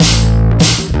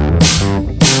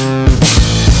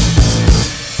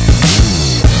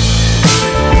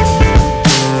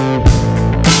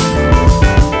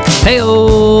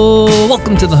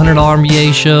Welcome to the $100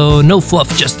 MBA show. No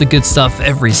fluff, just the good stuff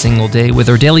every single day with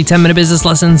our daily 10-minute business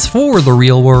lessons for the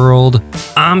real world.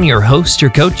 I'm your host,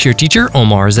 your coach, your teacher,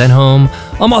 Omar Zenhom.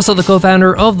 I'm also the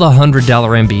co-founder of the $100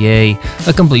 MBA,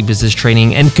 a complete business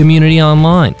training and community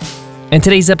online. And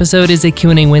today's episode is a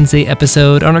Q&A Wednesday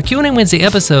episode. On our Q&A Wednesday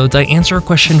episodes, I answer a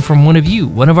question from one of you,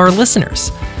 one of our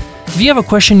listeners. If you have a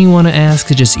question you want to ask,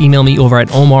 just email me over at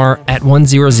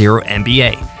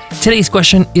omar@100mba. Today's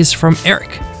question is from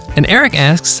Eric. And Eric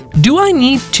asks, do I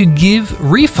need to give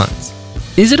refunds?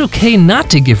 Is it okay not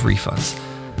to give refunds?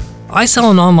 I sell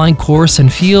an online course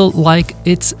and feel like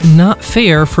it's not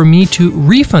fair for me to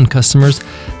refund customers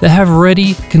that have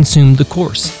already consumed the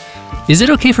course. Is it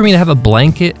okay for me to have a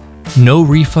blanket no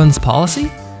refunds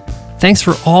policy? Thanks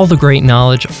for all the great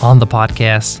knowledge on the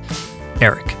podcast,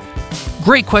 Eric.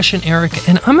 Great question, Eric,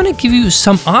 and I'm going to give you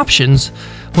some options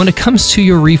when it comes to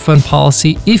your refund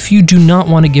policy if you do not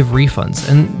want to give refunds.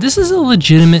 And this is a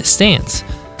legitimate stance.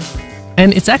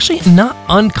 And it's actually not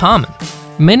uncommon.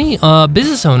 Many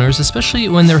business owners, especially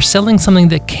when they're selling something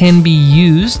that can be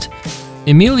used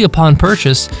immediately upon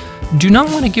purchase, do not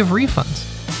want to give refunds.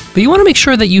 But you want to make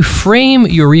sure that you frame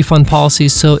your refund policy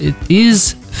so it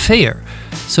is fair,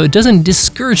 so it doesn't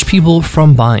discourage people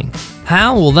from buying.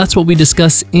 How? Well, that's what we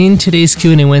discuss in today's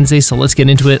Q&A Wednesday, so let's get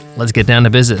into it. Let's get down to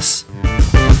business.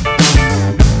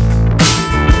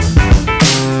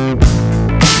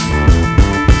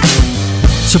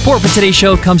 Support for today's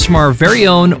show comes from our very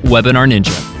own Webinar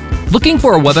Ninja. Looking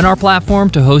for a webinar platform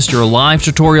to host your live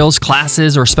tutorials,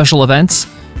 classes, or special events?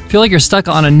 Feel like you're stuck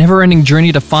on a never-ending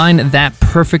journey to find that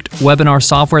perfect webinar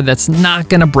software that's not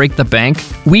going to break the bank?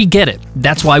 We get it.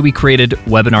 That's why we created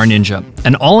Webinar Ninja,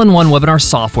 an all-in-one webinar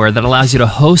software that allows you to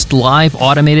host live,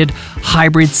 automated,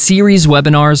 hybrid series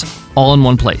webinars all in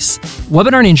one place.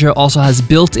 Webinar Ninja also has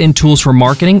built-in tools for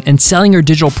marketing and selling your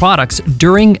digital products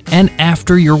during and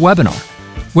after your webinar.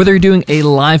 Whether you're doing a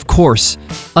live course,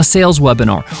 a sales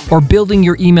webinar, or building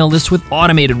your email list with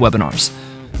automated webinars,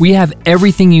 we have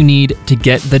everything you need to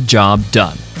get the job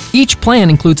done. Each plan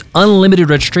includes unlimited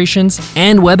registrations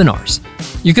and webinars.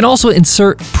 You can also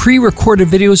insert pre-recorded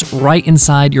videos right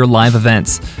inside your live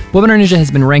events. Webinar Ninja has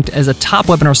been ranked as a top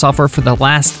webinar software for the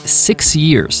last 6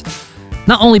 years.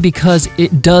 Not only because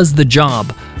it does the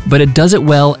job, but it does it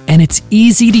well and it's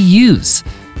easy to use.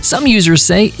 Some users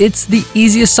say it's the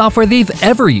easiest software they've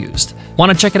ever used.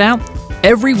 Want to check it out?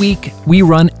 Every week, we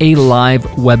run a live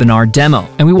webinar demo,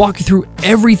 and we walk you through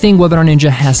everything Webinar Ninja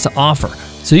has to offer,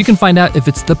 so you can find out if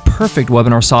it's the perfect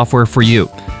webinar software for you.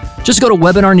 Just go to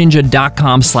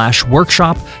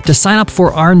webinarninja.com/workshop to sign up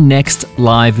for our next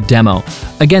live demo.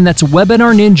 Again, that's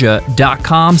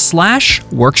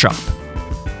webinarninja.com/workshop.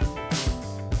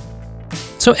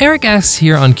 So Eric asks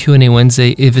here on Q&A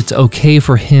Wednesday if it's okay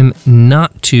for him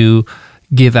not to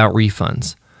give out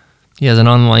refunds. He has an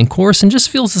online course and just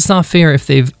feels it's not fair if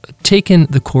they've taken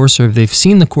the course or if they've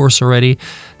seen the course already,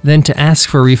 then to ask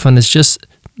for a refund is just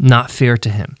not fair to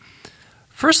him.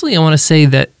 Firstly, I want to say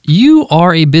that you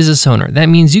are a business owner. That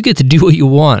means you get to do what you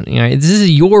want. You know, this is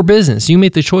your business. You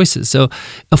make the choices. So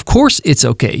of course it's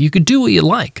okay. You could do what you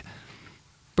like.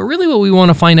 But really what we want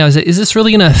to find out is this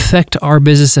really going to affect our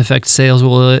business, affect sales?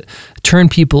 Will it turn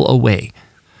people away?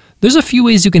 There's a few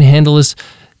ways you can handle this,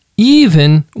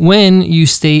 even when you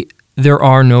state there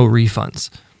are no refunds.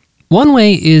 One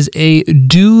way is a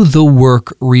do the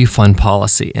work refund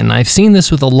policy. And I've seen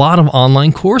this with a lot of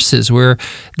online courses where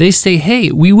they say,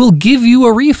 hey, we will give you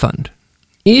a refund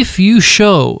if you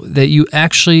show that you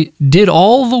actually did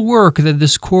all the work that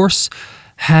this course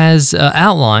has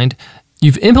outlined.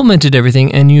 You've implemented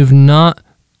everything and you've not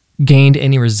gained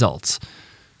any results.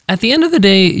 At the end of the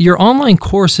day, your online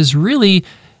course is really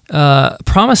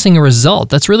promising a result.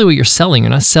 That's really what you're selling. You're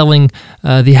not selling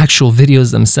the actual videos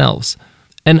themselves.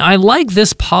 And I like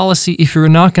this policy if you're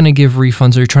not going to give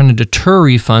refunds or you're trying to deter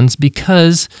refunds,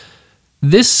 because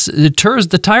this deters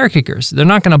the tire kickers. They're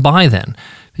not going to buy then.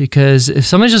 Because if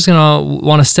somebody's just going to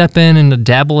want to step in and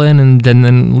dabble in and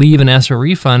then leave and ask for a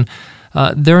refund,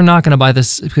 they're not going to buy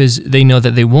this because they know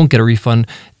that they won't get a refund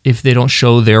if they don't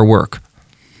show their work.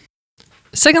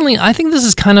 Secondly, I think this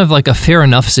is kind of like a fair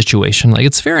enough situation. Like,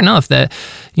 it's fair enough that,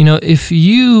 if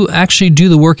you actually do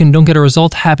the work and don't get a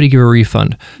result, happy to give a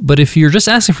refund. But if you're just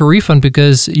asking for a refund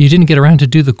because you didn't get around to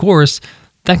do the course,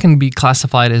 that can be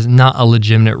classified as not a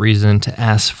legitimate reason to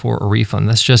ask for a refund.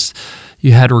 That's just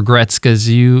you had regrets because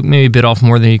you maybe bit off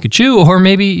more than you could chew, or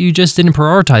maybe you just didn't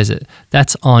prioritize it.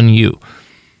 That's on you.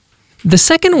 The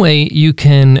second way you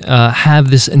can have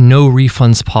this no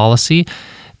refunds policy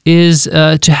is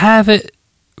to have it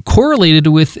correlated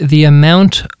with the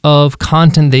amount of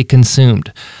content they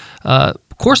consumed.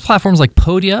 Course platforms like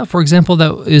Podia, for example,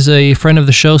 that is a friend of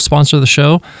the show, sponsor of the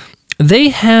show, they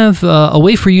have a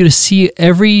way for you to see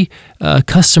every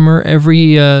customer,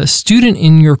 every student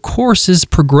in your course's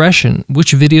progression,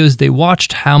 which videos they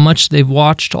watched, how much they've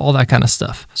watched, all that kind of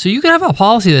stuff. So you can have a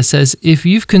policy that says if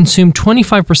you've consumed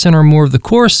 25% or more of the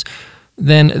course,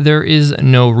 then there is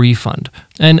no refund.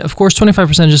 And of course,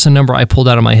 25% is just a number I pulled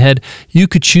out of my head. You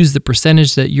could choose the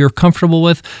percentage that you're comfortable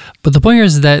with, but the point here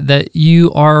is that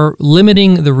you are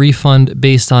limiting the refund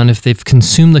based on if they've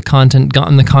consumed the content,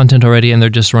 gotten the content already, and they're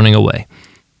just running away,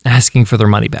 asking for their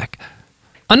money back.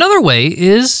 Another way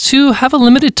is to have a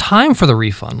limited time for the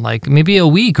refund, like maybe a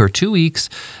week or 2 weeks,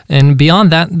 and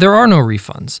beyond that, there are no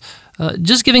refunds.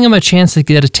 Just giving them a chance to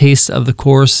get a taste of the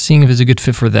course, seeing if it's a good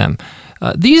fit for them.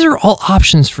 These are all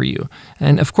options for you.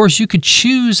 And of course, you could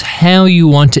choose how you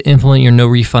want to implement your no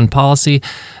refund policy,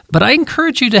 but I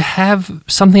encourage you to have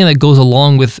something that goes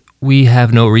along with we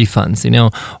have no refunds,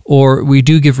 or we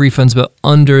do give refunds, but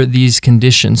under these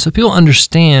conditions, so people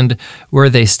understand where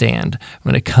they stand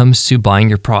when it comes to buying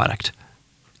your product.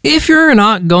 If you're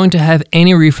not going to have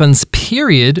any refunds,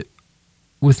 period,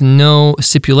 with no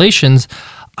stipulations,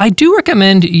 I do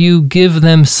recommend you give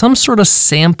them some sort of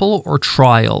sample or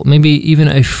trial, maybe even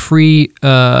a free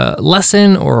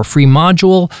lesson or a free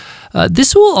module.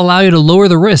 This will allow you to lower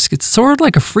the risk. It's sort of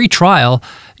like a free trial,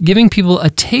 giving people a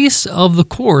taste of the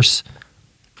course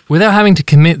without having to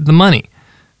commit the money.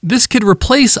 This could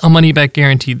replace a money-back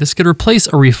guarantee. This could replace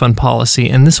a refund policy,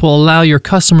 and this will allow your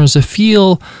customers to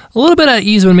feel a little bit at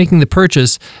ease when making the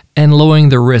purchase and lowering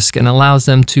the risk, and allows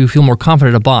them to feel more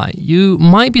confident to buy. You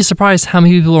might be surprised how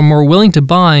many people are more willing to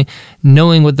buy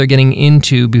knowing what they're getting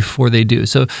into before they do.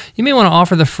 So you may want to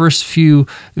offer the first few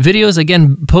videos.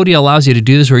 Again, Podia allows you to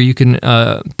do this, where you can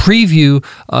preview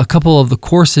a couple of the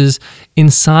courses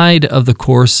inside of the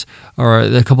course, or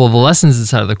a couple of the lessons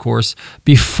inside of the course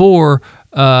before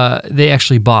they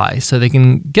actually buy, so they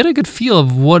can get a good feel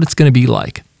of what it's going to be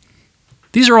like.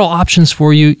 These are all options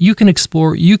for you. You can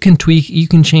explore, you can tweak, you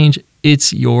can change.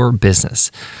 It's your business.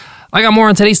 I got more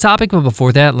on today's topic, but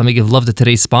before that, let me give love to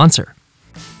today's sponsor.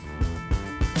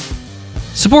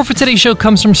 Support for today's show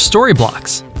comes from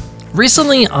Storyblocks.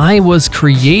 Recently, I was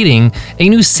creating a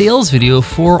new sales video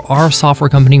for our software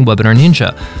company, Webinar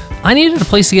Ninja. I needed a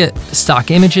place to get stock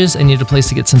images. I needed a place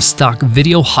to get some stock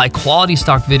video, high quality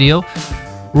stock video,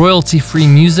 royalty-free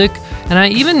music, and I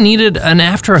even needed an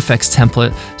After Effects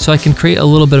template so I can create a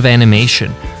little bit of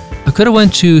animation. I could have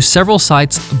went to several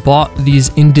sites, bought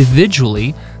these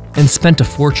individually, and spent a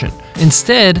fortune.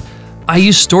 Instead, I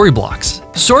used Storyblocks.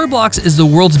 Storyblocks is the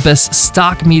world's best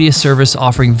stock media service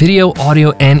offering video,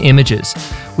 audio, and images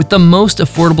with the most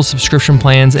affordable subscription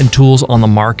plans and tools on the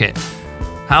market.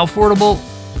 How affordable?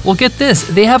 Well, get this.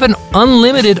 They have an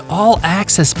unlimited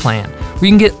all-access plan where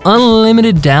you can get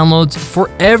unlimited downloads for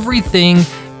everything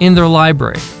in their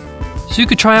library. So you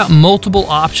could try out multiple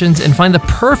options and find the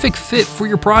perfect fit for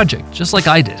your project, just like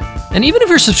I did. And even if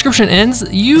your subscription ends,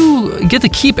 you get to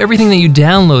keep everything that you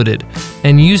downloaded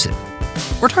and use it.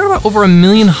 We're talking about over 1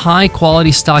 million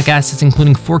high-quality stock assets,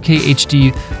 including 4K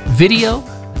HD video,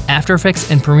 After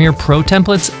Effects and Premiere Pro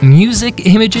templates, music,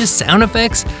 images, sound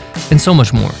effects, and so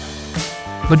much more.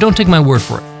 But don't take my word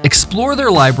for it. Explore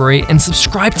their library and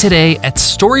subscribe today at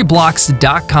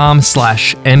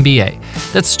storyblocks.com/MBA.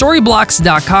 That's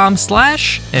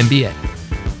storyblocks.com/MBA.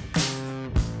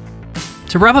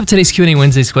 To wrap up today's Q&A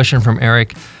Wednesday's question from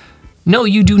Eric, no,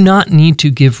 you do not need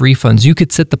to give refunds. You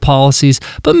could set the policies,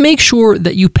 but make sure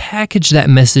that you package that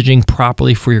messaging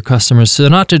properly for your customers so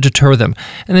not to deter them.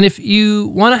 And then if you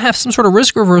want to have some sort of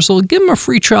risk reversal, give them a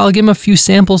free trial, give them a few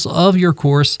samples of your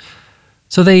course,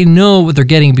 so they know what they're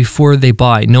getting before they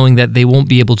buy, knowing that they won't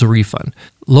be able to refund.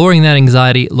 Lowering that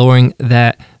anxiety, lowering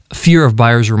that fear of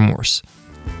buyer's remorse.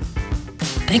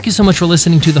 Thank you so much for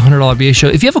listening to the $100 MBA Show.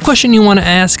 If you have a question you want to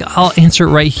ask, I'll answer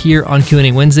it right here on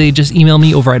Q&A Wednesday. Just email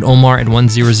me over at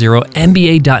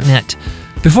omar@100mba.net.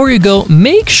 Before you go,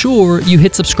 make sure you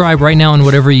hit subscribe right now on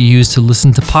whatever you use to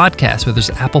listen to podcasts, whether it's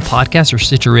Apple Podcasts or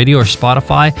Stitcher Radio or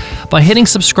Spotify. By hitting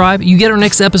subscribe, you get our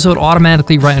next episode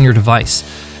automatically right on your device.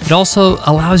 It also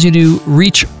allows you to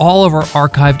reach all of our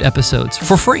archived episodes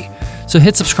for free. So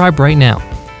hit subscribe right now.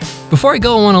 Before I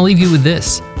go, I want to leave you with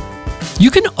this.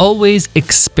 You can always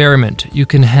experiment. You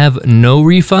can have no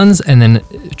refunds and then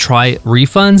try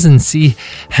refunds and see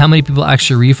how many people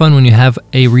actually refund when you have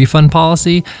a refund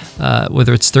policy,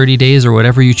 whether it's 30 days or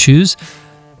whatever you choose.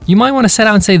 You might want to set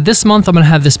out and say, this month I'm going to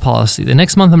have this policy. The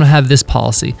next month I'm going to have this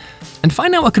policy. And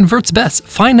find out what converts best.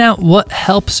 Find out what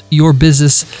helps your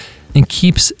business and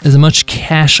keeps as much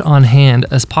cash on hand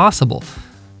as possible.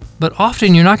 But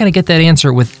often you're not going to get that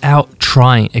answer without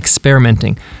trying,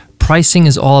 experimenting. Pricing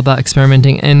is all about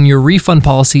experimenting, and your refund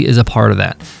policy is a part of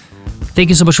that. Thank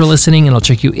you so much for listening, and I'll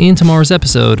check you in tomorrow's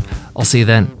episode. I'll see you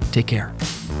then. Take care.